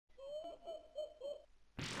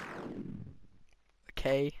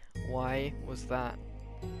Okay, why was that?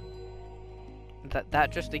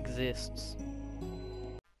 That just exists.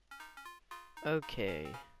 Okay.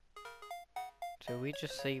 So we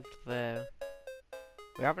just saved there.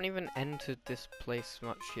 We haven't even entered this place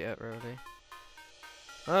much yet, really.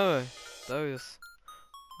 Oh, those.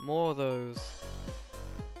 More of those.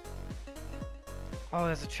 Oh,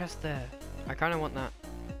 there's a chest there. I kind of want that.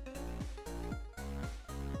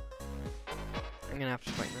 I'm gonna have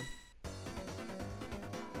to fight them.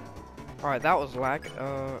 Alright, that was lag.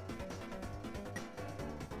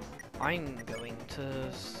 I'm going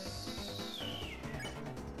to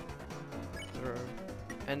throw.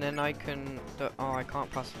 And then I can... oh, I can't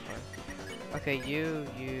pacify. Okay, you,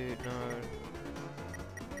 no.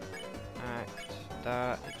 Act,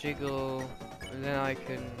 that, jiggle, and then I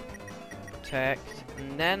can protect,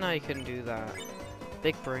 and then I can do that.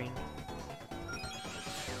 Big brain.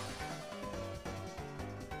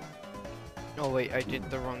 Oh wait, I did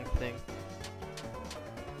the wrong thing.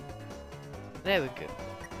 There we go.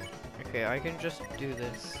 Okay, I can just do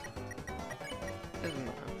this. Doesn't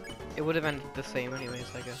matter. It would have ended the same anyways,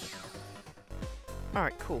 I guess.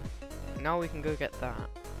 Alright, cool. Now we can go get that.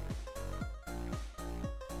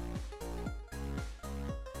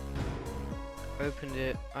 Opened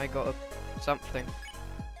it, I got a something.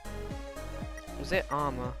 Was it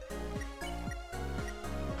armor?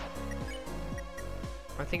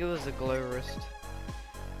 I think it was a glow wrist.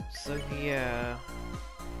 So yeah.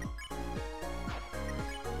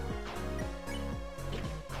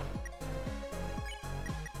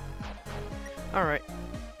 Alright.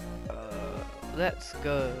 Let's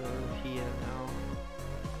go here now.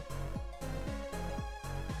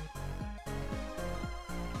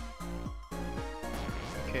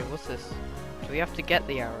 Okay, what's this? Do we have to get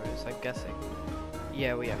the arrows, I'm guessing?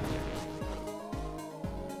 Yeah, we have to.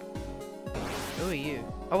 Who are you?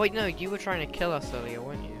 Oh wait, no, you were trying to kill us earlier,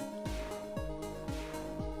 weren't you?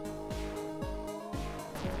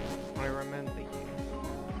 I remember you.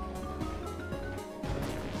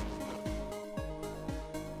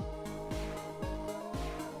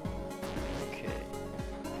 Okay.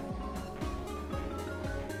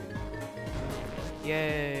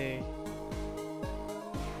 Yay!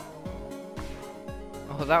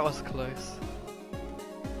 Oh, that was close.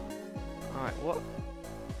 Alright, what?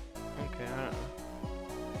 Okay, I don't know.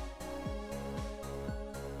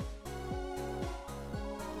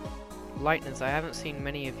 Lightners, I haven't seen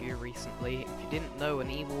many of you recently. If you didn't know,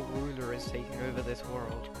 an evil ruler is taking over this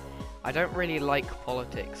world. I don't really like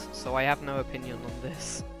politics, so I have no opinion on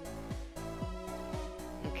this.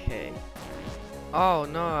 Okay. Oh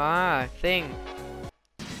no, thing.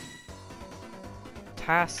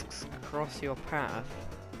 Tasks cross your path.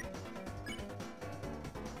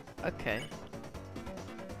 Okay.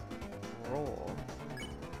 Raw.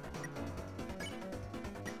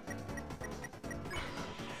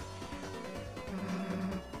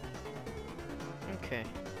 Okay.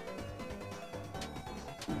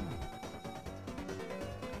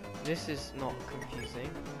 This is not confusing.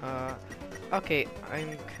 Okay,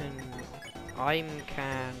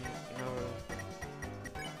 no.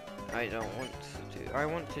 I don't want to do, I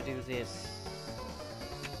want to do this.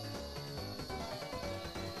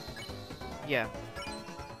 Yeah.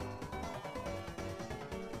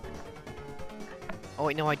 Oh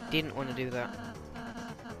wait, no, I didn't want to do that.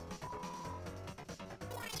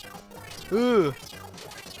 Ooh!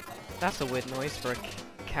 That's a weird noise for a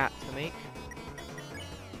cat to make.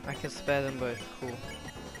 I can spare them both, cool.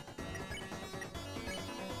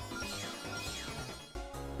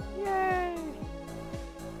 Yay!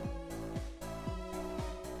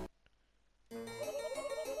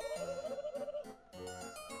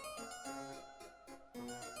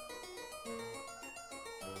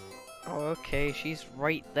 Oh, okay, she's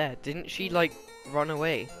right there. Didn't she, like, run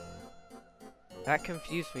away? That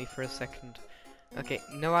confused me for a second. Okay,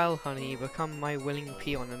 Noel, honey, become my willing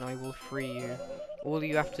peon and I will free you. All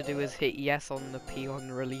you have to do is hit yes on the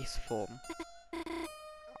peon release form.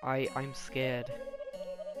 I'm scared.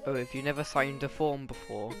 Oh, have you never signed a form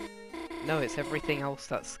before? No, it's everything else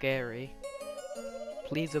that's scary.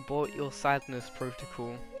 Please abort your sadness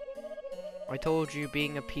protocol. I told you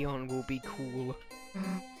being a peon will be cool.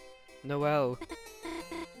 Noel.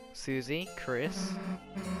 Susie, Chris.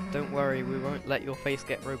 Don't worry, we won't let your face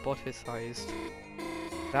get roboticized.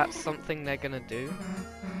 That's something they're gonna do.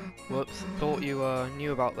 Whoops, thought you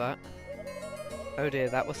knew about that. Oh dear,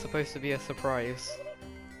 that was supposed to be a surprise.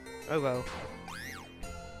 Oh well.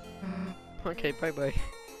 Okay, bye bye.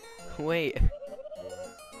 Wait.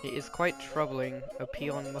 It is quite troubling. A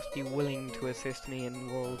peon must be willing to assist me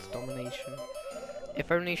in world domination.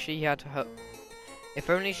 If only she had her... If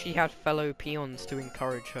only she had fellow peons to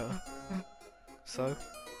encourage her. So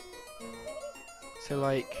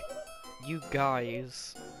like, you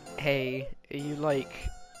guys, hey, are you like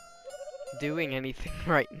doing anything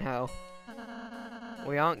right now?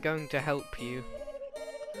 We aren't going to help you.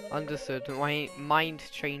 Understood. My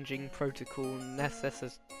mind-changing protocol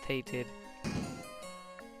necessitated.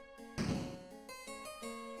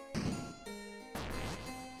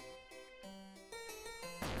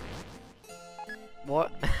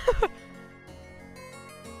 What?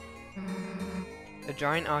 A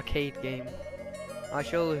giant arcade game. I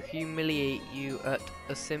shall humiliate you at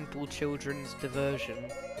a simple children's diversion.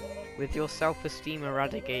 With your self-esteem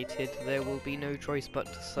eradicated, there will be no choice but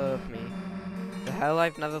to serve me. The hell,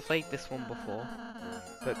 I've never played this one before.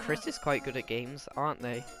 But Chris is quite good at games, aren't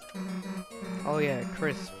they? Oh yeah,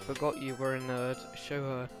 Chris, forgot you were a nerd. Show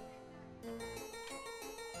her.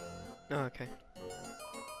 Oh, okay.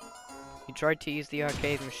 You tried to use the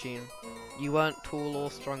arcade machine. You weren't tall or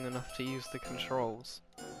strong enough to use the controls.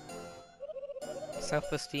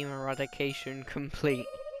 Self-esteem eradication complete.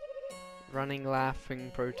 Running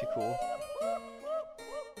laughing protocol.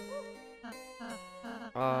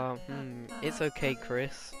 It's okay,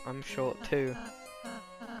 Chris. I'm short too.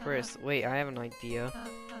 Chris, wait, I have an idea.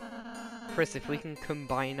 Chris, if we can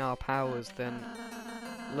combine our powers, then...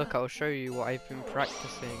 Look, I'll show you what I've been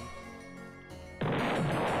practicing.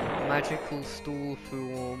 Magical stool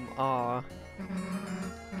form R.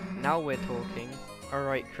 Now we're talking.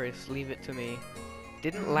 Alright, Chris, leave it to me.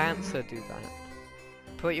 Didn't Lancer do that?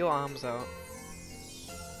 Put your arms out.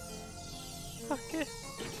 Okay.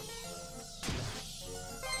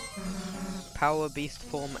 Power Beast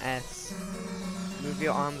Form S. Move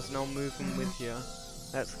your arms and I'll move them with you.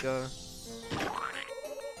 Let's go.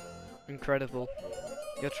 Incredible.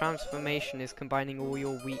 Your transformation is combining all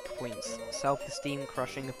your weak points. Self-esteem,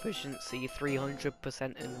 crushing efficiency,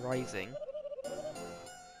 300% and rising.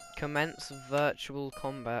 Commence virtual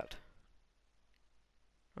combat.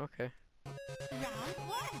 Okay.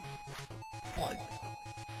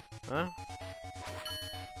 Huh?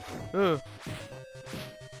 Ugh.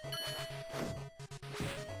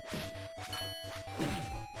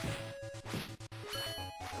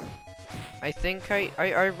 I think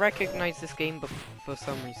I recognize this game for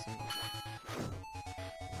some reason.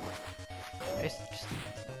 It's just...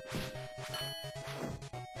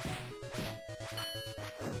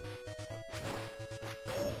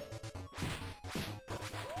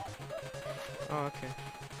 Oh, okay.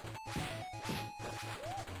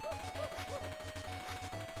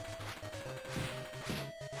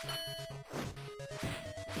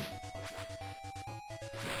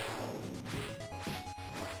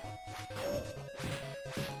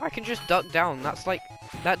 I can just duck down. That's like,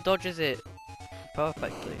 that dodges it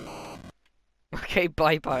perfectly. Okay,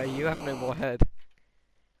 bye-bye. You have no more head.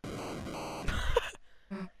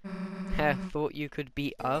 Heh, thought you could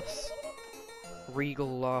beat us?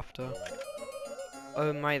 Regal laughter.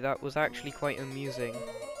 Oh my, that was actually quite amusing.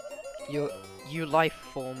 You life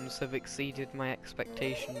forms have exceeded my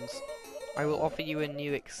expectations. I will offer you a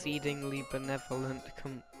new exceedingly benevolent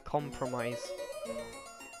compromise.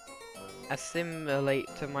 Assimilate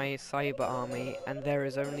to my cyber army, and there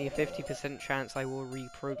is only a 50% chance I will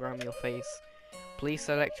reprogram your face. Please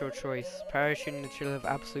select your choice. Perish in the chill of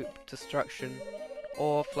absolute destruction,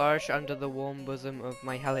 or flourish under the warm bosom of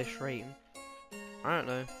my hellish reign. I don't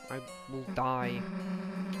know. I will die.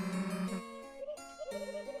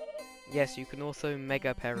 Yes, you can also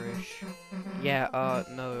mega perish. Yeah,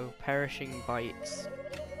 no. Perishing bites.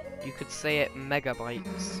 You could say it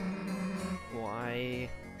megabytes. Why?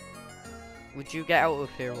 Would you get out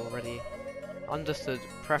of here already? Understood.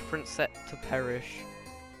 Preference set to perish.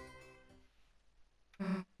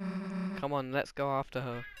 Come on, let's go after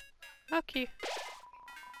her. Okay.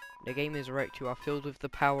 The game is wrecked. You are filled with the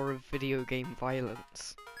power of video game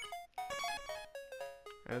violence.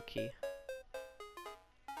 Okay.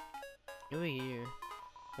 Who are you?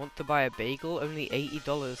 Want to buy a bagel? Only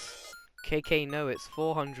 $80. KK, no, it's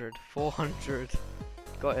 400. 400.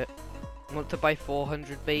 Got it. Want to buy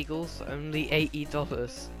 400 bagels? Only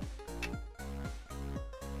 $80.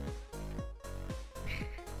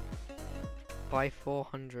 Buy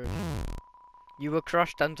 400. You were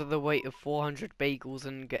crushed under the weight of 400 bagels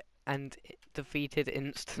and defeated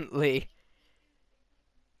instantly.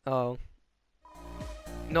 Oh.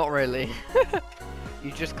 Not really.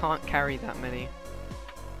 You just can't carry that many.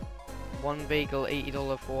 One bagel,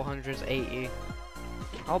 $80, 400 is 80.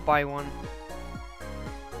 I'll buy one.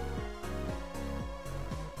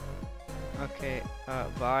 Okay,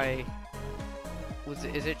 buy.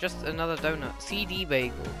 Is it just another donut? CD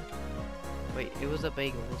bagel. Wait, it was a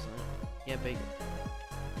bagel, wasn't it? Yeah, bagel.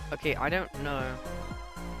 Okay, I don't know.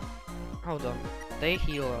 Hold on. They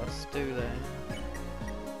heal us, do they?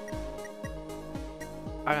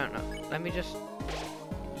 I don't know. Let me just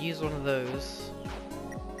use one of those.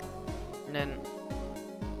 And then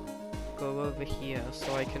go over here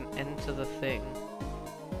so I can enter the thing.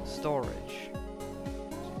 Storage.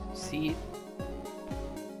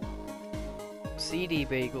 CD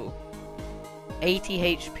bagel.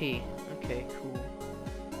 80 HP. Okay, cool.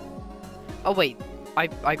 Oh wait,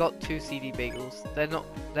 I got 2 CD bagels.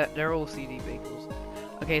 They're all CD bagels.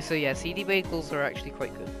 Okay, so yeah, CD bagels are actually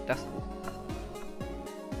quite good. That's cool.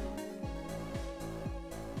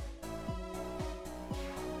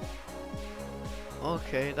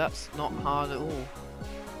 Okay, that's not hard at all.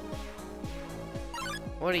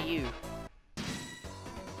 What are you?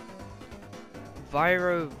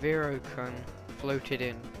 Virocon floated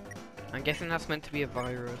in. I'm guessing that's meant to be a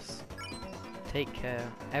virus. Take care.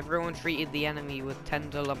 Everyone treated the enemy with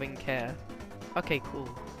tender, loving care. Okay, cool.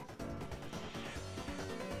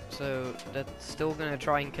 So, they're still gonna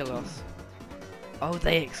try and kill us. Oh,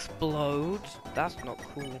 they explode? That's not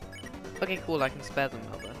cool. Okay, cool, I can spare them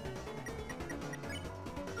now then.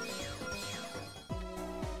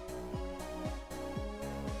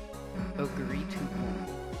 Agree to war.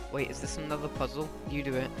 Wait, is this another puzzle? You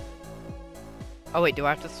do it. Oh wait, do I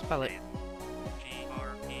have to spell it?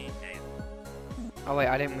 Oh wait,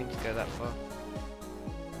 I didn't mean to go that far.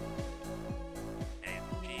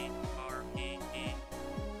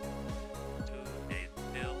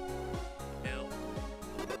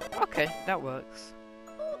 Okay, that works.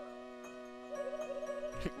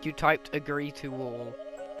 You typed agree to all.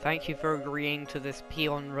 Thank you for agreeing to this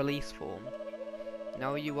peon release form.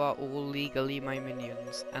 Now you are all legally my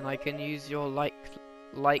minions, and I can use your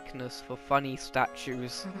likeness for funny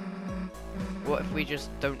statues. What if we just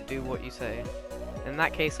don't do what you say? In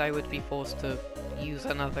that case, I would be forced to use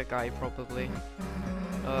another guy, probably.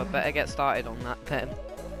 Better get started on that then.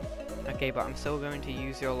 Okay, but I'm still going to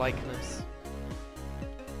use your likeness.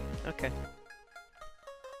 Okay.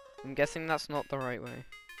 I'm guessing that's not the right way.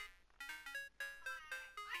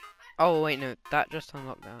 Oh, wait, no, that just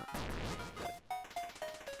unlocked that.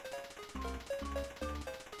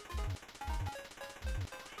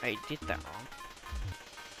 I did that wrong.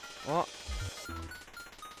 What?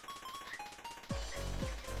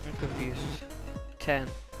 I'm confused. 10.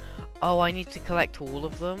 Oh, I need to collect all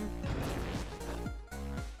of them?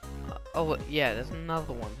 Oh, yeah, there's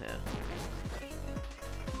another one here.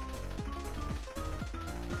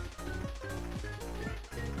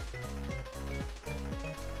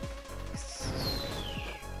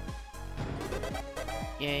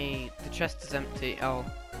 Yay, the chest is empty. Oh.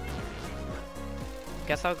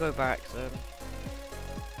 Guess I'll go back then.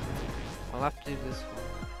 I'll have to do this one.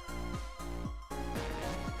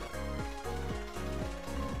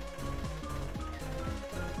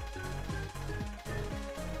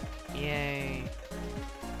 Yay.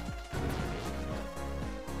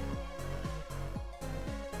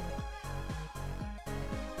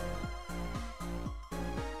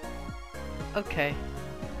 Okay.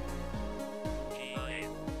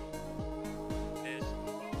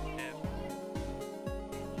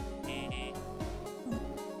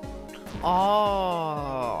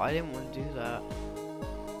 Oh, I didn't want to do that.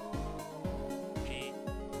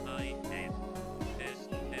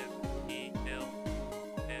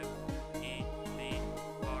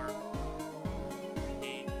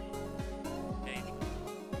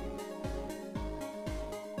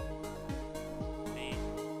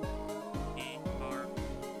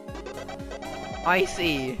 I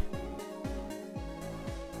see.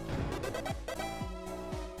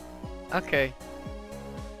 Okay.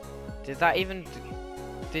 Did that even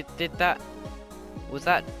did that was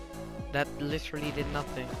that literally did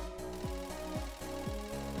nothing?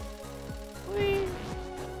 Whee!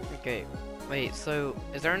 Okay, wait, so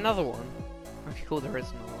is there another one? Okay, cool, there is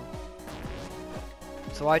another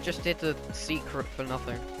one. So I just did the secret for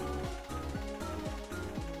nothing.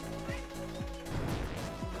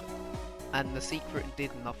 And the secret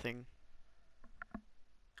did nothing.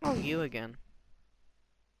 Oh, you again.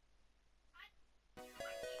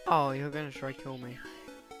 Oh, you're gonna try kill me.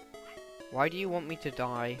 Why do you want me to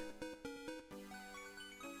die?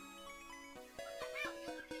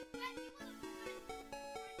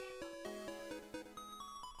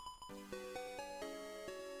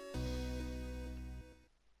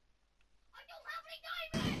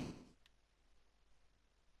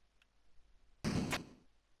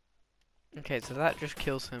 Okay, so that just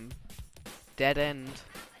kills him. Dead end.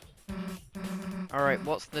 Alright,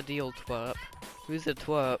 what's the deal, twerp? Who's a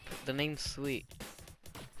twerp? The name's sweet.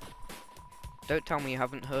 Don't tell me you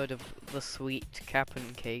haven't heard of the sweet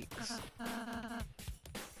Cap'n cakes.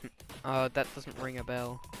 That doesn't ring a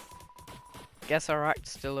bell. Guess our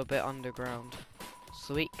act's still a bit underground.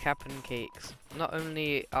 Sweet Cap'n cakes. Not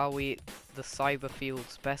only are we the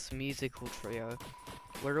Cyberfield's best musical trio,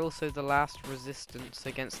 we're also the last resistance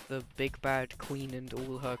against the big bad queen and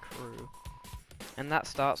all her crew. And that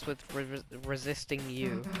starts with resisting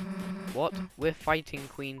you. What? We're fighting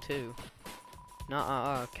Queen too.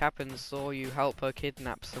 Nuh-uh, Cap'n saw you help her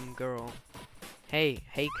kidnap some girl. Hey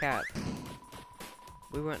Cap.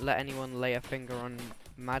 We won't let anyone lay a finger on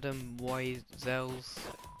Madame Wiesels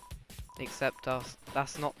except us.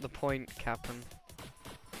 That's not the point, Cap'n.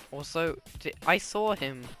 Also, I saw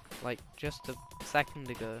him, like, just a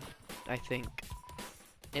second ago, I think.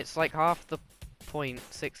 It's like half the point,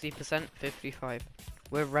 60%, 55.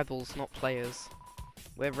 We're rebels, not players.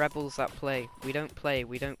 We're rebels that play. We don't play,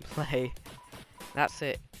 we don't play. That's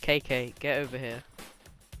it. KK, get over here.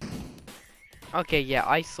 Okay, yeah,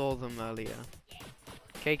 I saw them earlier.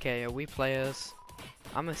 KK, are we players?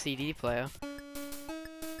 I'm a CD player.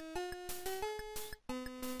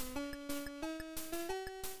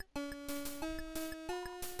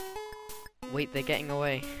 Wait, they're getting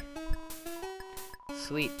away.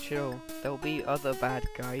 Sweet, chill. There'll be other bad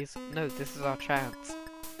guys. No, this is our chance.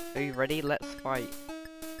 Are you ready? Let's fight.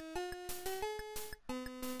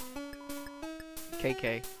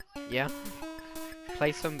 KK. Yeah?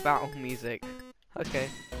 Play some battle music. Okay.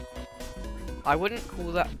 I wouldn't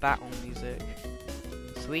call that battle music.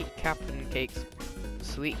 Sweet Cap'n cakes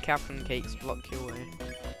block your way.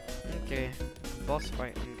 Okay. Boss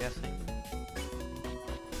fight, I'm guessing.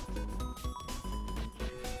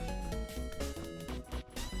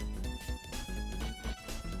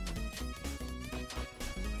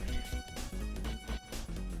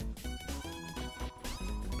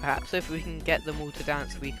 Perhaps if we can get them all to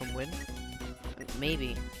dance, we can win.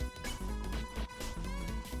 Maybe.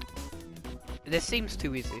 This seems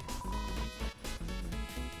too easy.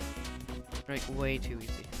 Like, way too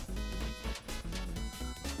easy.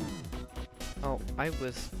 Oh, I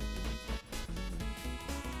was...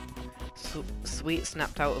 Sweet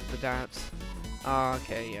snapped out of the dance. Ah,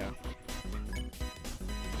 okay, yeah.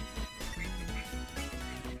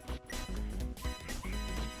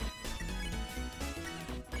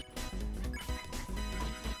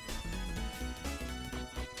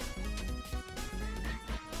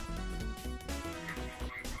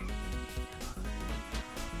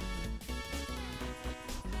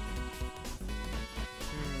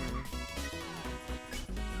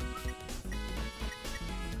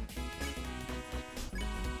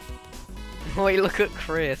 Wait, look at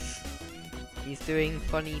Chris. He's doing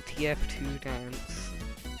funny TF2 dance.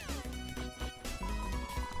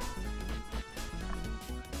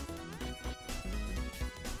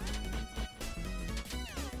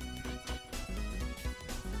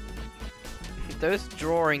 Those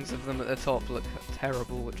drawings of them at the top look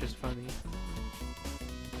terrible, which is funny.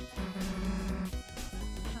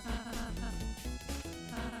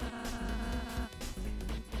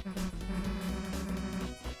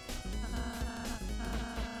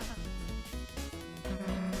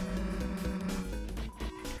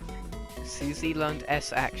 Susie learned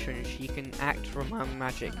S action. She can act from her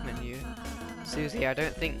magic menu. Susie, I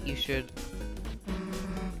don't think you should.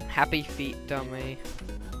 Happy feet, dummy.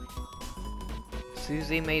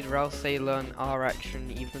 Susie made Ralsei learn R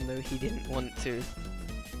action even though he didn't want to.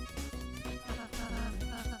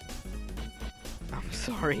 I'm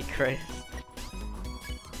sorry, Chris.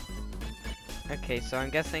 Okay, so I'm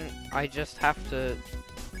guessing I just have to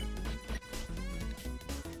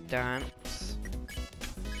dance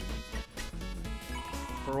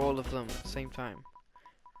for all of them at the same time.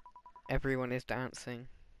 Everyone is dancing.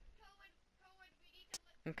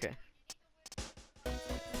 Okay.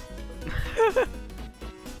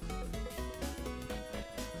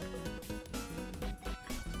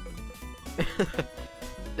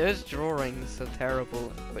 Those drawings are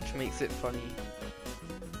terrible, which makes it funny.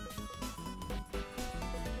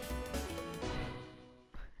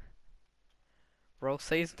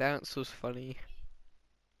 Ralsei's dance was funny.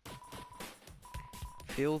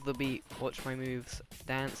 Feel the beat, watch my moves,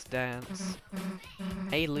 dance, dance.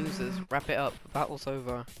 Hey losers, wrap it up, battle's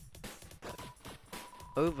over.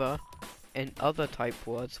 Over? In other type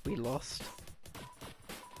words, we lost.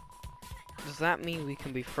 Does that mean we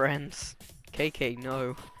can be friends? KK,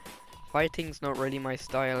 no. Fighting's not really my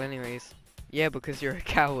style anyways. Yeah, because you're a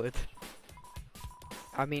coward.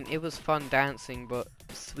 I mean, it was fun dancing, but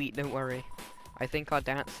sweet, don't worry. I think our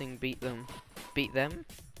dancing beat them. Beat them?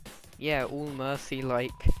 Yeah, all mercy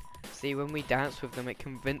like. See, when we danced with them, it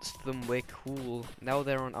convinced them we're cool. Now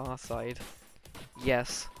they're on our side.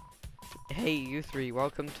 Yes. Hey, you three,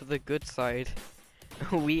 welcome to the good side.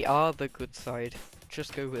 We are the good side.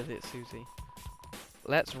 Just go with it, Susie.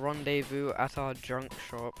 Let's rendezvous at our junk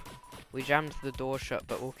shop. We jammed the door shut,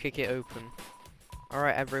 but we'll kick it open.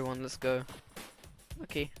 Alright, everyone, let's go.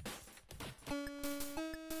 Okay.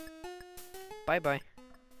 Bye-bye.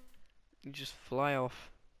 You just fly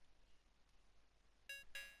off.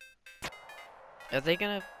 Are they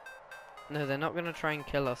gonna... No, they're not gonna try and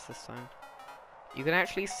kill us this time. You can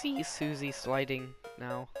actually see Susie sliding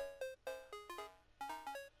now.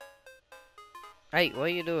 Hey, what are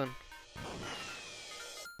you doing?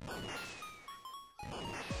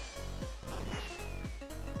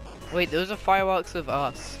 Wait, those are fireworks of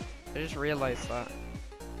us. I just realized that.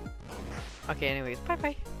 Okay, anyways,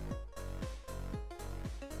 bye-bye.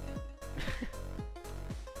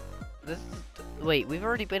 This is... Wait, we've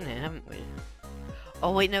already been here, haven't we?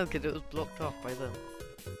 Oh, wait, no, because it was blocked off by them.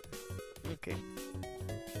 Okay.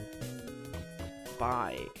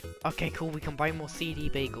 Buy. Okay, cool, we can buy more CD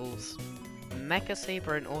bagels. Mecha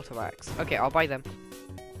Saber and Auto Axe. Okay, I'll buy them.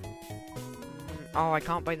 Oh, I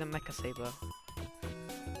can't buy the Mecha Saber.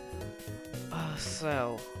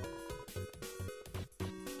 Sell.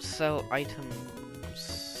 Sell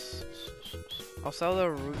items. I'll sell the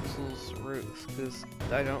roots because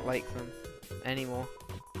I don't like them anymore.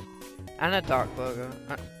 And a dark burger.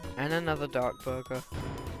 And another dark burger.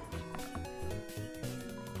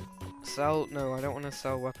 Sell. No, I don't want to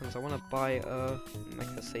sell weapons. I want to buy a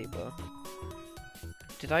Mecha Saber.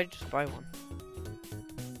 Did I just buy one?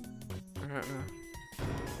 I don't know.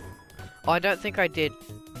 Oh, I don't think I did.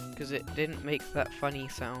 Because it didn't make that funny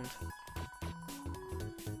sound.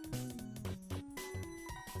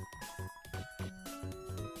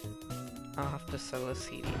 I'll have to sell a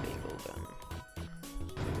CD bagel then.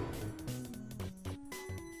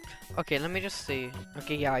 Okay, let me just see.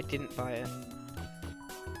 Okay, yeah, I didn't buy it.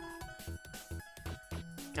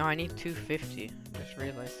 Oh, I need 250. Just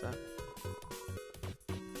realized that.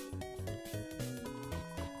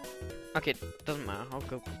 Okay, doesn't matter. I'll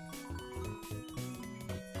go.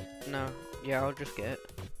 No, yeah, I'll just get it.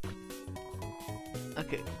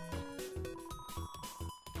 Okay.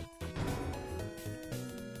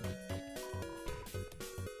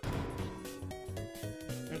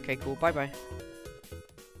 Okay, cool. Bye bye.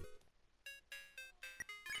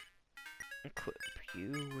 Equip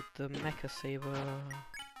you with the Mecha Saber,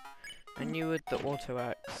 and you with the Auto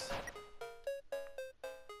Axe.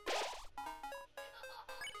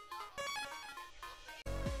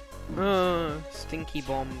 Stinky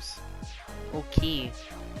bombs. Okay.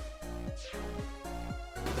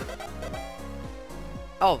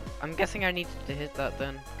 Oh, I'm guessing I needed to hit that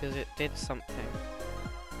then, because it did something.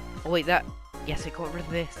 Oh wait, that... Yes, it got rid of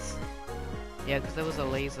this. Yeah, because there was a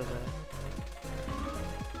laser there.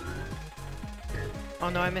 Oh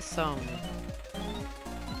no, I missed some.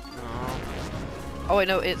 Oh wait,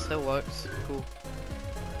 no, it still works. Cool.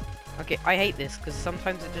 Okay, I hate this, because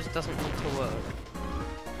sometimes it just doesn't want to work.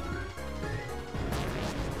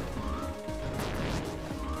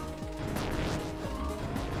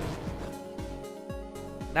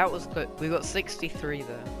 That was good. We got 63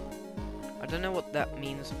 there. I don't know what that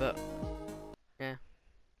means, but yeah.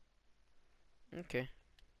 Okay.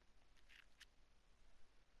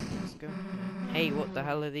 Let's go. Hey, what the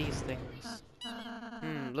hell are these things?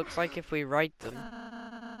 Looks like if we ride them,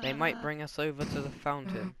 they might bring us over to the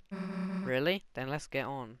fountain. Really? Then let's get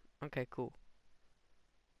on. Okay, cool.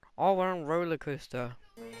 Oh, we're on roller coaster,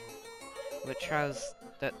 which has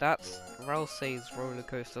that's Ralsei's roller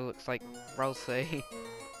coaster. Looks like Ralsei.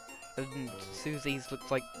 And Susie's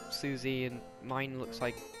looks like Susie, and mine looks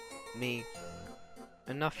like me.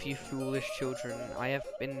 Enough, you foolish children. I have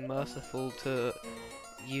been merciful to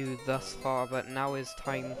you thus far, but now is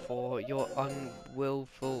time for your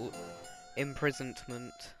unwillful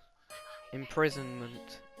imprisonment.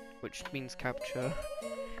 Imprisonment, which means capture.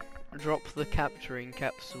 Drop the capturing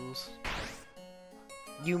capsules.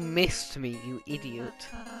 You missed me, you idiot.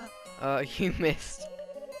 You missed.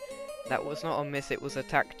 That was not a miss, it was a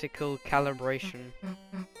tactical calibration.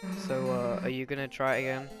 So, are you gonna try it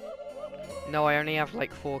again? No, I only have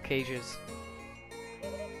like 4 cages.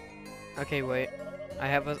 Okay, wait. I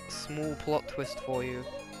have a small plot twist for you.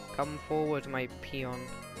 Come forward, my peon.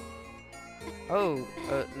 Oh,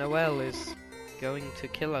 Noelle is going to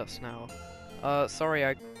kill us now. Sorry,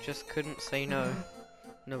 I just couldn't say no.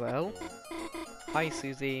 Noelle? Hi,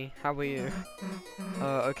 Susie. How are you?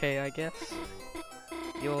 Okay, I guess.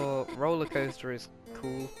 Your roller coaster is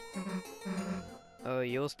cool.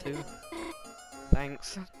 Yours too.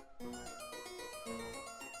 Thanks.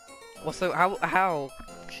 Also, how?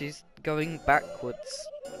 She's going backwards.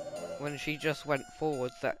 when she just went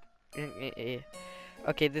forwards. That.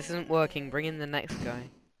 Okay, this isn't working. Bring in the next guy.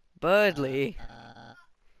 Berdly!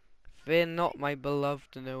 Fear not, my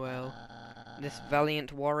beloved Noel, this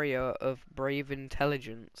valiant warrior of brave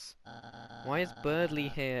intelligence. Why is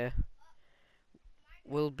Berdly here?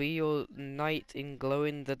 Will be your knight in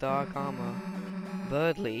glow-in-the-dark armor.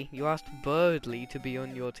 Berdly? You asked Berdly to be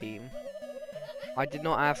on your team. I did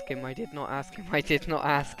not ask him, I did not ask him, I did not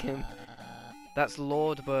ask him. That's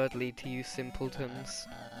Lord Berdly to you simpletons.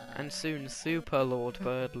 And soon Super Lord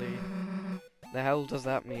Berdly. The hell does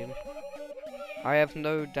that mean? I have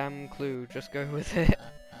no damn clue, just go with it.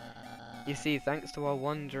 You see, thanks to our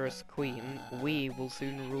wondrous queen, we will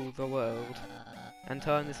soon rule the world. And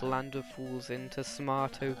turn this land of fools into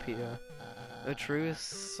Smartopia. A true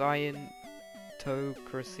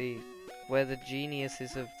scientocracy, where the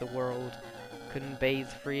geniuses of the world can bathe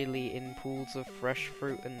freely in pools of fresh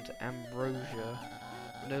fruit and ambrosia,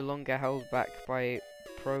 no longer held back by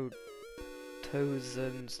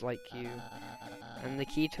protozans like you. And the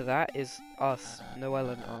key to that is us,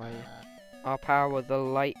 Noel and I. Our power, the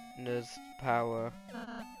Lightner's power.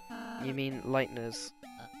 You mean Lightners?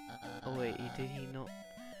 Oh wait, did he not?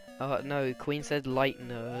 No, Queen said light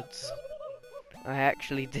nerds. I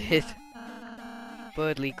actually did.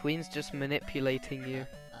 Berdly, Queen's just manipulating you.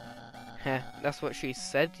 Heh, that's what she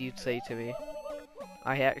said you'd say to me.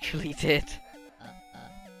 I actually did.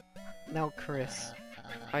 Now Chris,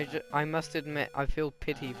 I must admit I feel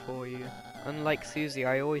pity for you. Unlike Susie,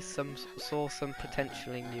 I always saw some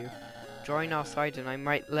potential in you. Join our side and I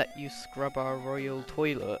might let you scrub our royal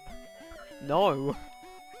toilet. No!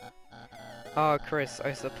 Ah, Chris,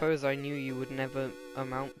 I suppose I knew you would never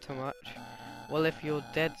amount to much. Well, if you're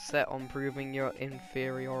dead set on proving your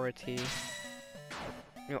inferiority...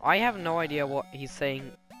 You know, I have no idea what he's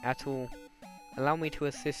saying at all. Allow me to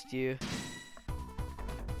assist you.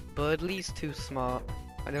 Berdly's too smart.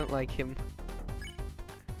 I don't like him.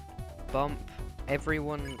 Bump.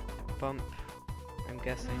 Everyone bump. I'm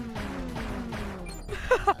guessing.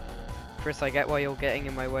 Chris, I get why you're getting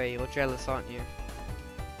in my way. You're jealous, aren't you?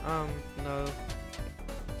 No.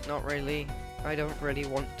 Not really. I don't really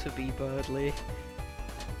want to be Berdly.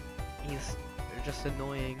 He's just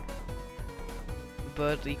annoying.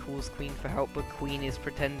 Berdly calls Queen for help, but Queen is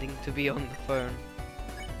pretending to be on the phone.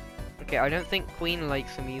 Okay, I don't think Queen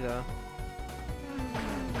likes him either.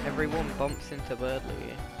 Everyone bumps into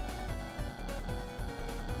Berdly.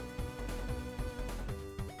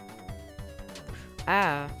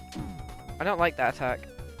 Ah! I don't like that attack.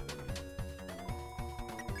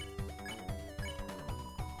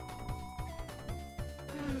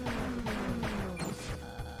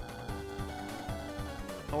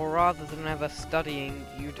 Or rather than ever studying,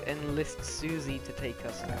 you'd enlist Susie to take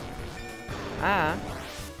us down. Ah!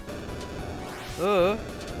 I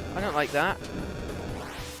don't like that.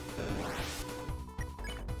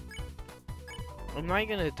 Am I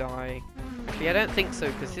gonna die? Actually, I don't think so,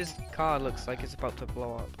 because his car looks like it's about to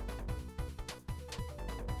blow up.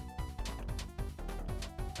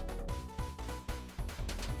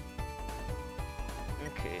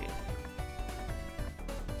 Okay.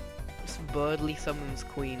 Berdly summons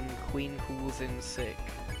Queen, Queen calls in sick.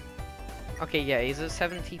 Okay, yeah, he's at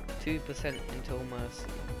 72% until Mercy.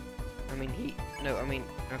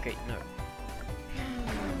 Okay, no.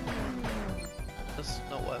 That's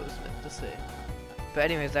not what I was meant to say. But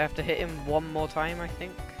anyways, I have to hit him one more time, I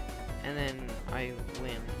think, and then I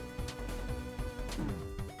win.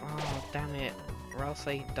 Oh, damn it. Or else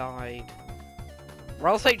I died. Or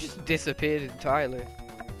else I just disappeared entirely.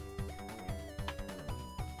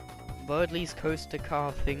 Berdly's coaster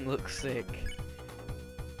car thing looks sick.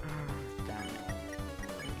 Oh, damn it.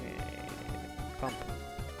 Okay. Pump.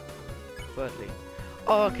 Berdly.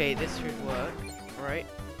 Oh, okay, this should work. Right?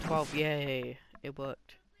 12, yay. It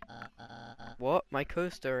worked. What? My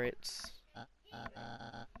coaster, it's...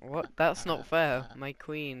 What? That's not fair. My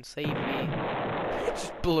queen, save me. It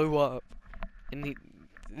just blew up. And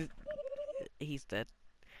he's dead.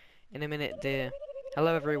 In a minute, dear.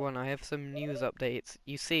 Hello everyone, I have some news updates.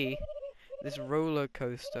 You see, this roller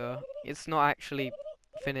coaster, it's not actually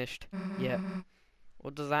finished yet.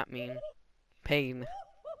 What does that mean? Pain.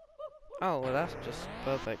 Oh, well that's just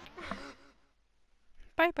perfect.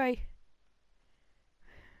 Bye bye.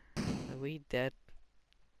 Are we dead?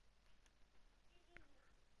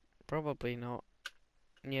 Probably not.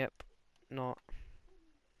 Yep, not.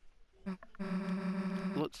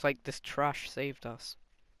 Looks like this trash saved us.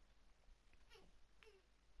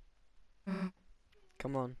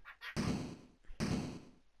 Come on.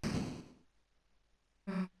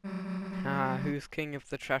 Ah, who's king of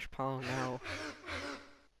the trash pile now?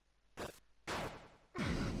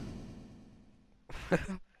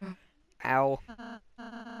 Ow.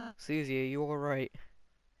 Susie, are you alright?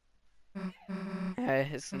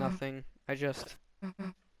 It's nothing. I just...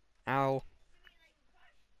 Ow.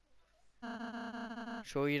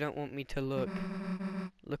 Sure you don't want me to look?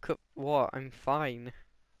 Look at what? I'm fine.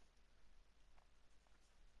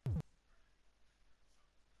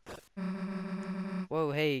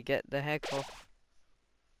 Whoa, hey, get the heck off.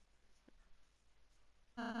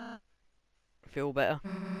 Feel better?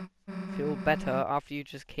 Feel better after you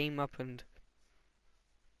just came up and...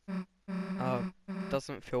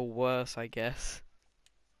 doesn't feel worse, I guess.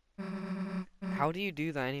 How do you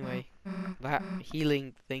do that anyway? That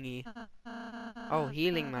healing thingy. Oh,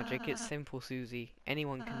 healing magic, it's simple, Susie.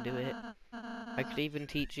 Anyone can do it. I could even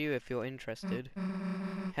teach you if you're interested.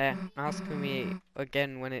 Heh, ask me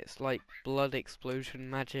again when it's like blood explosion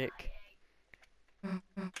magic.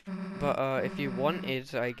 But if you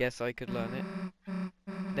wanted, I guess I could learn it.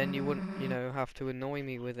 Then you wouldn't, you know, have to annoy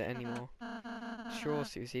me with it anymore. Sure,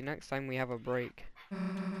 Susie, next time we have a break.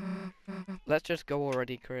 Let's just go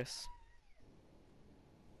already, Chris.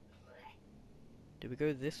 Do we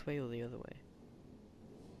go this way or the other way?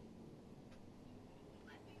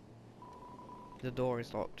 The door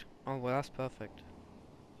is locked. Oh, well, that's perfect.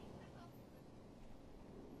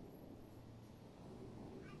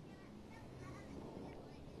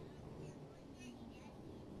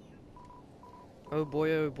 Oh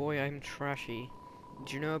boy, I'm trashy.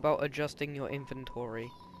 Do you know about adjusting your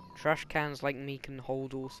inventory? Trash cans like me can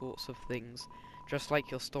hold all sorts of things. Just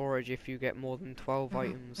like your storage if you get more than 12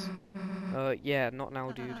 items. Yeah, not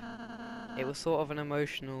now, dude. It was sort of an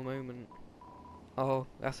emotional moment. Oh,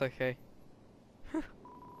 that's okay.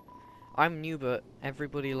 I'm new, but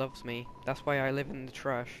everybody loves me. That's why I live in the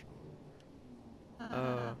trash.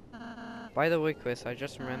 By the way, Chris, I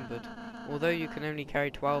just remembered. Although you can only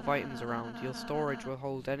carry 12 items around, your storage will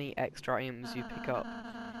hold any extra items you pick up.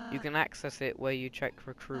 You can access it where you check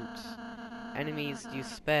recruits. Enemies you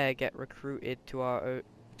spare get recruited to our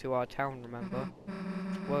town, remember?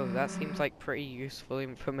 Whoa, that seems like pretty useful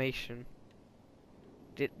information.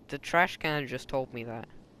 The trash can just told me that.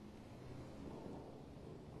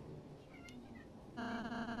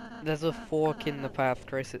 There's a fork in the path,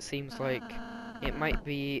 Chris. It seems like it might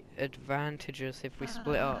be advantageous if we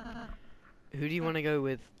split up. Who do you want to go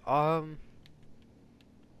with?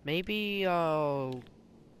 Maybe I'll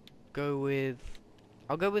go with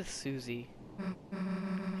Susie.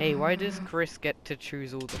 Hey, why does Chris get to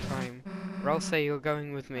choose all the time? Or I'll say you're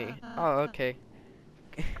going with me. Oh, okay.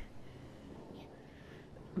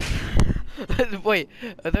 Wait,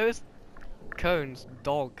 are those cones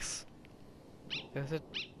dogs? There's a...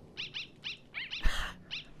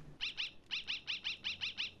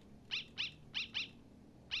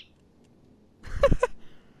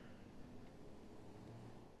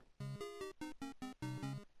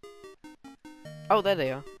 Oh, there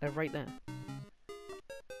they are. They're right there.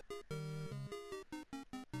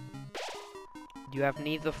 You have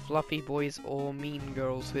neither fluffy boys or mean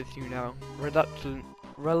girls with you now.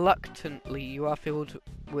 Reluctantly, you are filled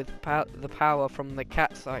with the power from the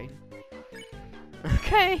cat sign.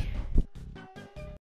 Okay.